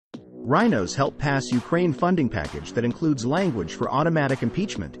RINOs help pass Ukraine funding package that includes language for automatic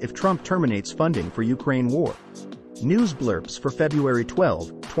impeachment if Trump terminates funding for Ukraine war. News blurbs for February 12,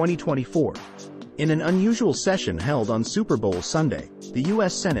 2024. In an unusual session held on Super Bowl Sunday, the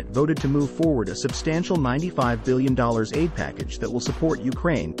U.S. Senate voted to move forward a substantial $95 billion aid package that will support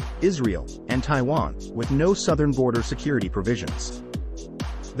Ukraine, Israel, and Taiwan, with no southern border security provisions.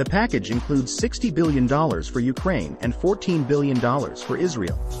 The package includes $60 billion for Ukraine and $14 billion for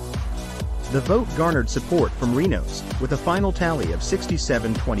Israel. The vote garnered support from RINOs, with a final tally of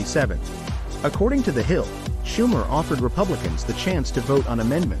 67-27. According to The Hill, Schumer offered Republicans the chance to vote on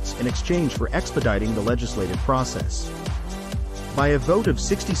amendments in exchange for expediting the legislative process. By a vote of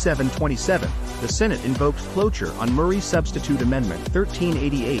 67-27, the Senate invoked cloture on Murray's substitute amendment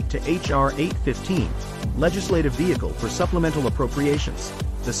 1388 to H.R. 815, legislative vehicle for supplemental appropriations,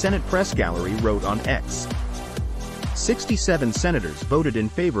 the Senate press gallery wrote on X. 67 senators voted in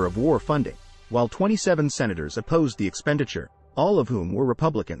favor of war funding, while 27 senators opposed the expenditure, all of whom were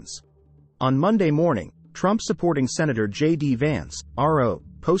Republicans. On Monday morning, Trump-supporting Senator J.D. Vance, RO,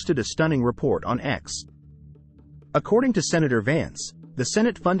 posted a stunning report on X. According to Senator Vance, the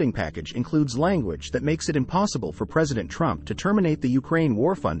Senate funding package includes language that makes it impossible for President Trump to terminate the Ukraine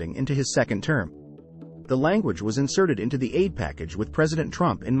war funding into his second term. The language was inserted into the aid package with President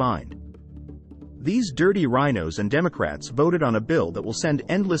Trump in mind. These dirty RINOs and Democrats voted on a bill that will send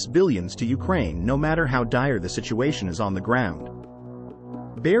endless billions to Ukraine no matter how dire the situation is on the ground.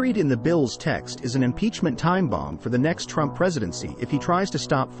 Buried in the bill's text is an impeachment time bomb for the next Trump presidency if he tries to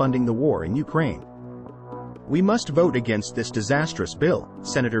stop funding the war in Ukraine. "We must vote against this disastrous bill,"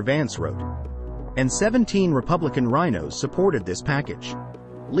 Senator Vance wrote. And 17 Republican RINOs supported this package.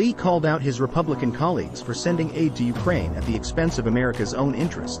 Lee called out his Republican colleagues for sending aid to Ukraine at the expense of America's own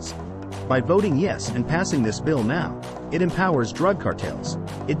interests. By voting yes and passing this bill now, it empowers drug cartels,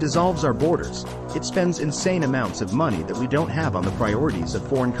 it dissolves our borders, it spends insane amounts of money that we don't have on the priorities of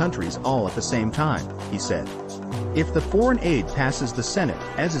foreign countries all at the same time, he said. If the foreign aid passes the Senate,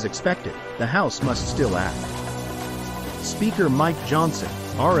 as is expected, the House must still act. Speaker Mike Johnson,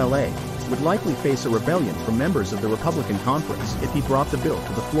 RLA, would likely face a rebellion from members of the Republican conference if he brought the bill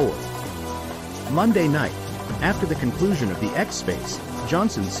to the floor. Monday night, after the conclusion of the X space,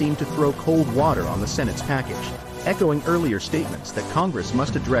 Johnson seemed to throw cold water on the Senate's package, echoing earlier statements that Congress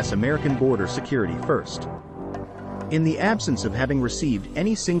must address American border security first. In the absence of having received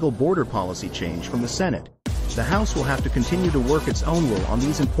any single border policy change from the Senate, the House will have to continue to work its own will on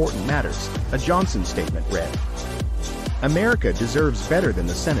these important matters, a Johnson statement read. America deserves better than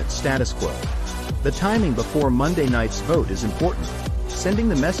the Senate's status quo. The timing before Monday night's vote is important, sending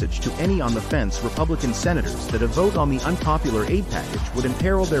the message to any on-the-fence Republican senators that a vote on the unpopular aid package would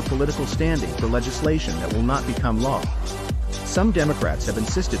imperil their political standing for legislation that will not become law. Some Democrats have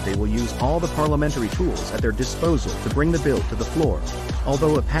insisted they will use all the parliamentary tools at their disposal to bring the bill to the floor,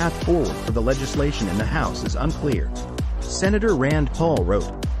 although a path forward for the legislation in the House is unclear. Senator Rand Paul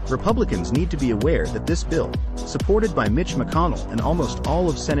wrote, "Republicans need to be aware that this bill, supported by Mitch McConnell and almost all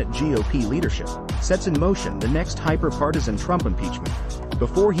of Senate GOP leadership, sets in motion the next hyper-partisan Trump impeachment,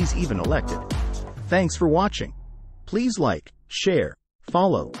 before he's even elected." Thanks for watching. Please like, share,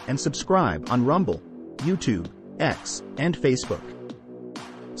 follow, and subscribe on Rumble, YouTube, X, and Facebook.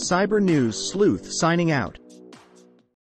 Cyber News Sleuth signing out.